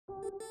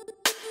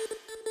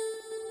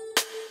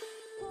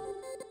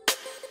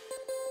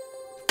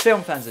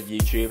Film fans of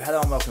YouTube,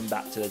 hello and welcome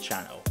back to the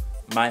channel.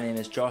 My name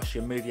is Josh,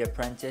 your Movie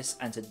Apprentice,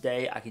 and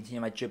today I continue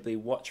my Ghibli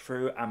watch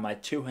through and my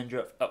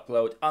 200th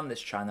upload on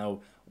this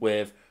channel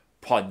with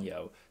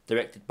Ponyo,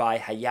 directed by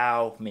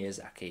Hayao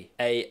Miyazaki.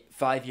 A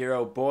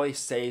 5-year-old boy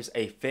saves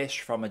a fish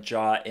from a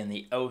jar in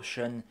the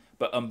ocean,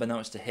 but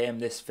unbeknownst to him,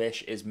 this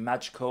fish is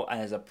magical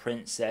and is a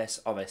princess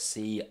of a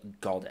sea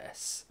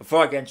goddess.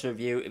 Before I get into the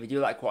review, if you do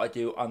like what I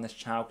do on this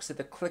channel,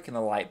 consider clicking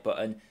the like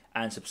button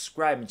and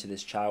subscribing to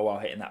this channel while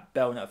hitting that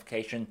bell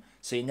notification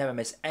so you never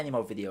miss any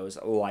more videos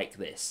like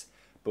this.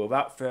 But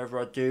without further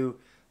ado,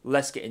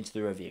 let's get into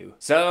the review.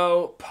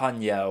 So,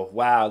 Ponyo.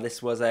 Wow,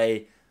 this was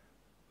a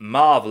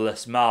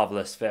marvellous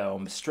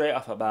film. Straight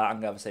off the bat,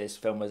 I'm going to say this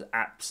film was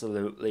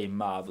absolutely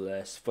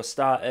marvellous. For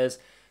starters,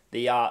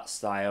 the art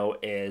style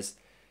is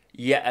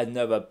yet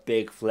another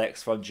big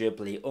flex from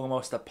Ghibli,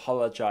 almost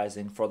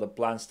apologising for the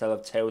bland style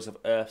of Tales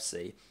of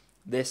Earthsea.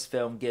 This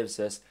film gives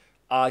us,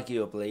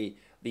 arguably,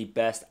 the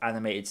best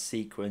animated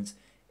sequence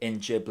in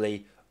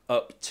Ghibli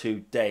up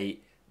to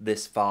date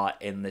this far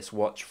in this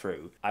watch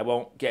through. I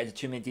won't get into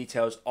too many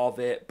details of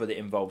it, but it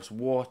involves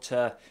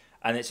water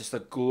and it's just a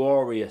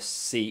glorious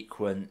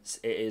sequence.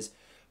 It is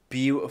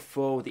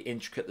beautiful, the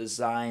intricate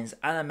designs.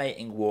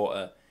 Animating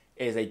water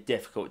is a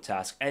difficult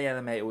task. Any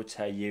animator will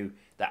tell you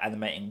that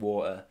animating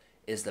water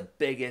is the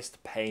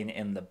biggest pain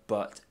in the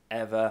butt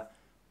ever,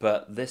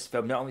 but this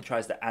film not only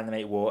tries to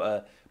animate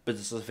water, but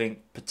does something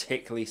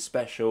particularly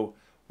special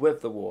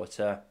with the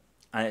water,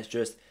 and it's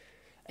just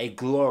a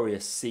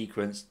glorious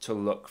sequence to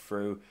look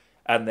through.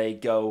 And they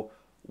go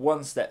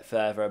one step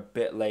further a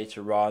bit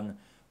later on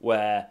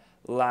where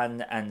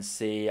land and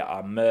sea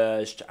are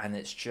merged, and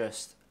it's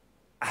just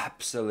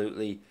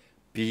absolutely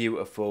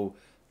beautiful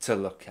to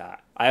look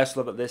at. I also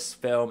love that this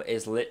film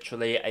is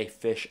literally a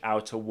fish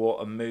out of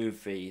water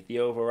movie. The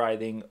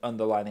overriding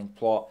underlining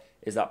plot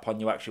is that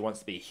Ponyo actually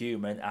wants to be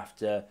human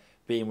after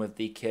being with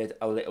the kid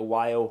a little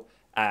while,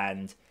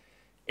 and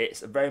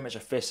it's very much a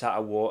fish out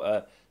of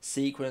water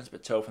sequence,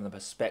 but told from the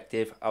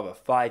perspective of a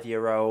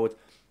 5-year-old.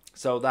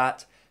 So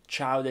that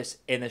childish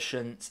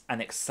innocence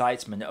and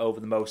excitement over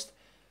the most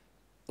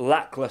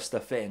lackluster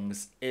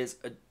things is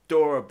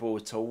adorable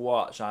to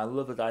watch. I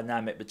love the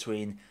dynamic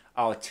between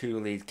our two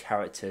lead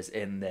characters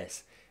in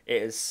this.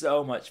 It is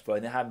so much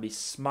fun. It had me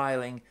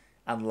smiling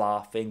and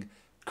laughing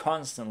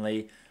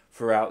constantly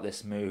throughout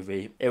this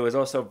movie. It was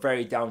also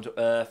very down to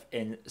earth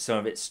in some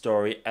of its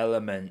story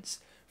elements,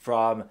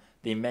 from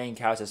the main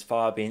character's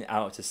father being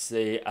out to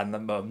sea and the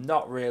mum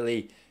not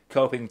really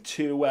coping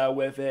too well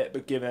with it,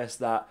 but giving us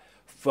that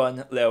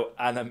fun little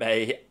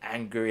anime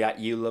angry at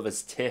you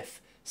lovers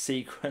tiff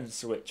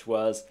sequence, which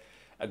was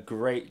a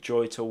great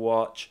joy to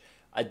watch.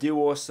 I do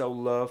also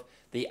love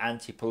the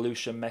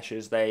anti-pollution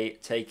measures they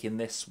take in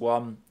this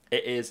one.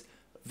 It is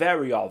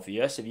very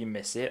obvious if you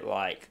miss it,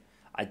 like,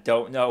 I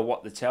don't know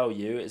what to tell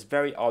you. It's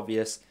very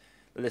obvious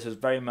that this was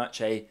very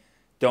much a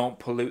don't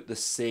pollute the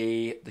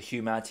sea, the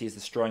humanity is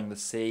destroying the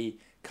sea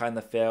kind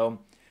of film.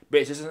 But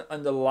it's just an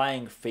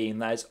underlying theme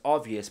that is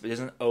obvious but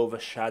doesn't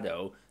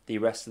overshadow the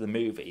rest of the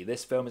movie.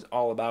 This film is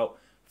all about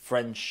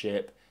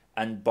friendship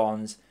and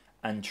bonds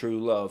and true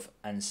love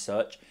and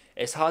such.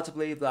 It's hard to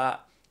believe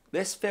that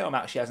this film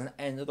actually has an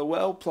end of the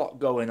world plot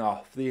going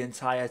off the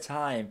entire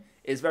time.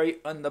 It's very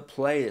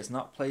underplayed. It's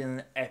not played in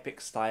an epic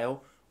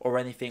style or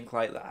anything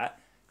like that.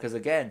 Because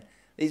again,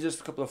 these are just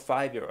a couple of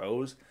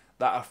 5-year-olds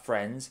that are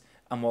friends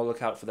and will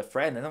look out for the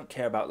friend. They don't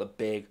care about the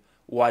big,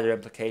 wider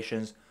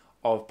implications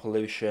of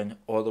pollution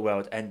or the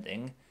world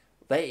ending.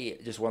 They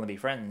just want to be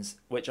friends,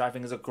 which I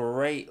think is a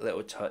great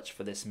little touch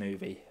for this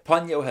movie.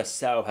 Ponyo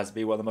herself has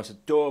been one of the most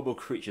adorable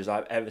creatures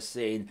I've ever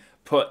seen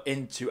put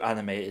into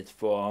animated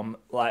form.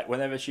 Like,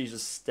 whenever she's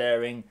just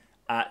staring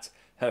at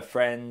her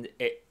friend,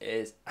 it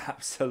is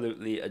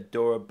absolutely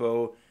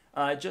adorable.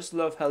 I just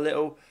love her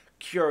little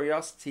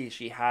curiosity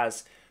she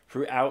has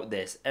throughout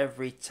this.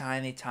 Every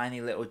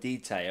tiny little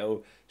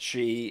detail,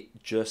 she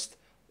just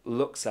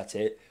looks at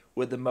it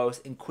with the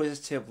most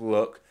inquisitive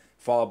look,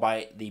 followed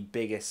by the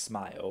biggest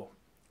smile.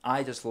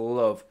 I just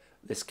love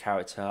this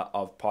character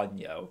of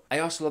Ponyo. I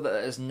also love that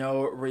there's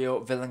no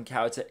real villain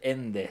character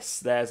in this.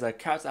 There's a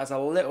character that has a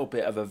little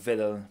bit of a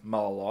villain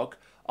monologue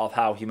of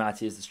how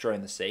humanity is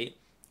destroying the sea,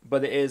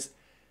 but it is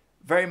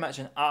very much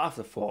an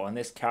afterthought, and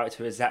this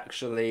character is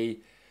actually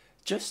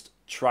just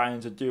trying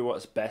to do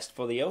what's best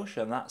for the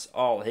ocean. That's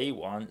all he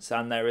wants.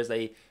 And there is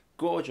a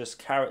gorgeous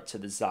character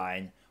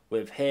design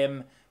with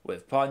him,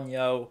 with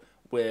Ponyo,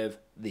 with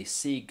the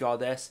sea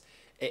goddess.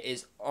 It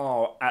is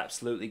all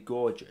absolutely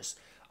gorgeous.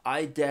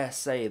 I dare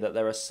say that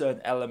there are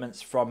certain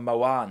elements from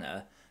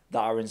Moana that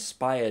are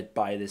inspired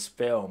by this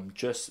film,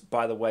 just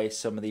by the way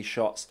some of these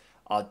shots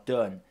are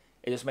done.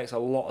 It just makes a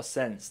lot of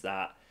sense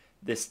that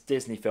this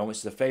Disney film, which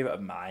is a favourite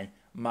of mine,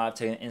 might have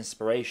taken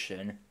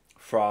inspiration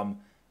from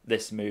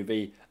this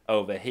movie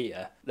over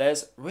here.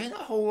 There's really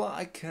not a whole lot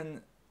I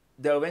can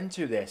delve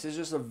into this. It's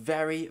just a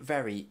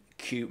very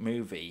cute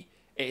movie.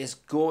 It is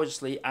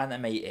gorgeously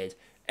animated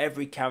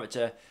Every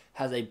character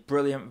has a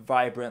brilliant,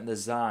 vibrant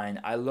design.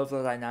 I love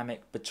the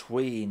dynamic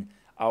between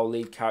our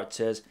lead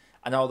characters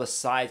and all the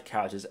side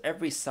characters.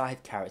 Every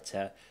side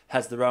character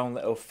has their own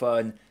little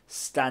fun,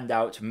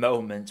 standout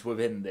moment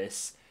within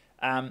this.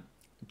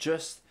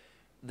 Just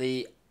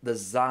the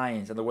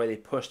designs and the way they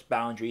pushed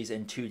boundaries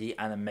in 2D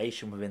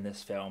animation within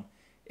this film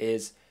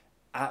is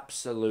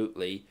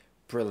absolutely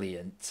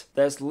brilliant.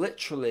 There's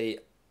literally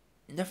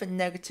nothing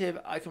negative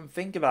I can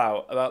think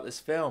about this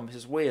film. This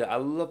is weird. I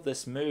love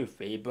this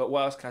movie, but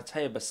what else can I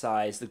tell you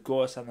besides the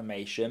gorgeous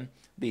animation,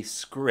 the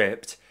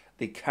script,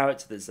 the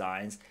character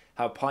designs,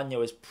 how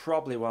Ponyo is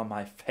probably one of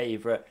my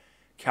favourite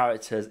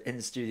characters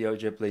in Studio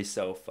Ghibli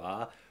so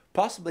far.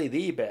 Possibly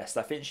the best.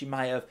 I think she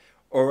might have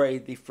already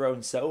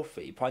dethroned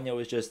Sophie.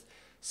 Ponyo is just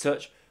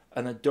such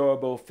an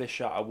adorable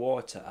fish out of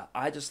water.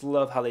 I just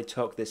love how they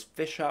took this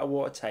fish out of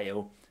water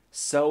tale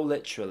so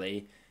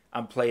literally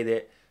and played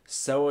it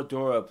so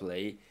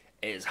adorably.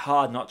 It's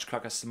hard not to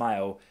crack a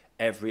smile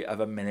every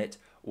other minute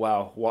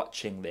while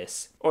watching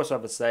this. Also, I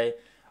have to say,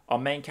 our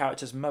main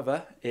character's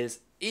mother is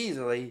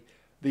easily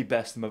the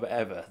best mother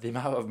ever. The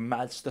amount of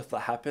mad stuff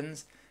that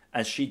happens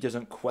and she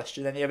doesn't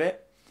question any of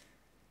it,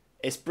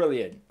 it's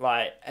brilliant.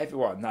 Like,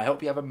 everyone, I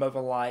hope you have a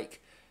mother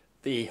like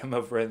the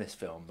mother in this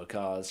film,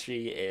 because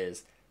she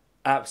is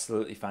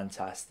absolutely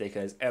fantastic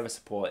and is ever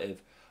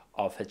supportive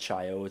of her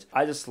child.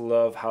 I just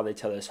love how they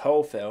tell this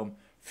whole film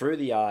through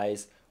the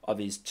eyes of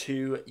these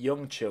two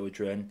young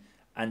children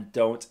and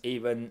don't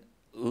even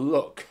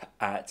look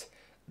at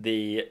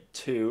the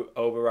two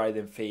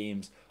overriding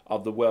themes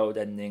of the world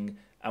ending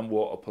and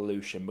water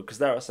pollution, because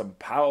there are some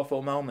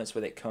powerful moments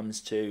when it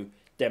comes to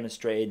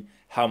demonstrating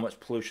how much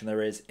pollution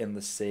there is in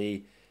the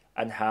sea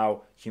and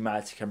how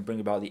humanity can bring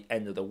about the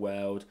end of the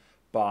world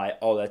by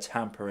all their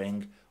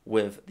tampering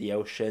with the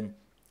ocean.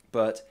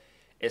 But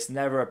it's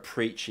never a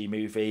preachy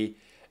movie.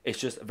 It's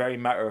just very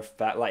matter of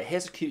fact, like,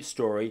 here's a cute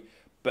story,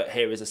 but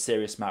here is a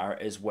serious matter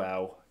as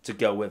well to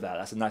go with that.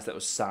 That's a nice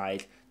little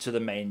side to the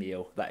main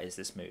meal that is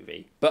this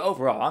movie. But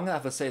overall, I'm going to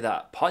have to say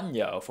that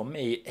Ponyo, for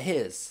me,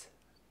 is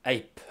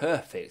a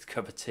perfect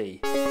cup of tea.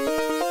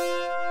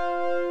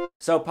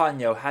 So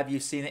Ponyo, have you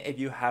seen it? If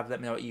you have,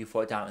 let me know what you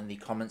thought down in the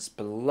comments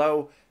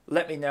below.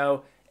 Let me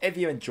know if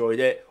you enjoyed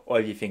it or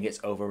if you think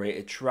it's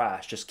overrated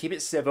trash. Just keep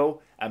it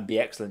civil and be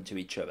excellent to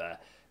each other.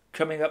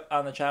 Coming up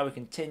on the channel, we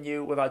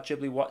continue with our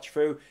Ghibli watch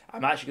through.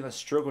 I'm actually going to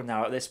struggle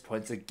now at this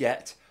point to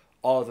get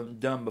all of them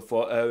done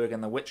before Erwin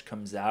and the Witch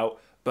comes out,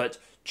 but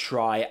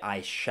try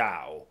I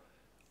shall.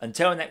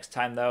 Until next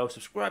time though,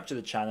 subscribe to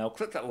the channel,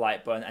 click that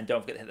like button, and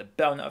don't forget to hit the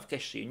bell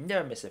notification so you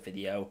never miss a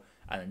video.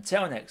 And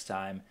until next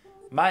time,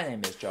 my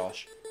name is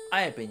Josh,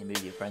 I have been your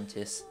Movie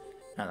Apprentice,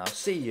 and I'll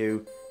see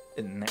you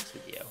in the next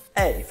video.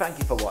 Hey, thank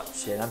you for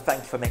watching and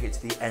thank you for making it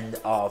to the end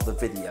of the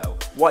video.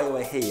 While you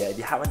are here, if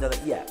you haven't done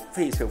it yet,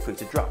 please feel free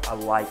to drop a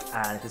like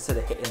and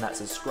consider hitting that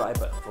subscribe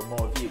button for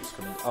more views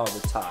coming all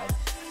the time.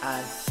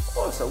 And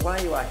also,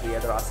 while you are here,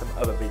 there are some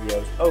other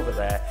videos over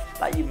there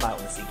that you might want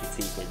to sink your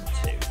teeth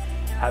into.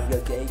 Have a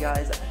good day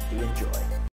guys, and do enjoy.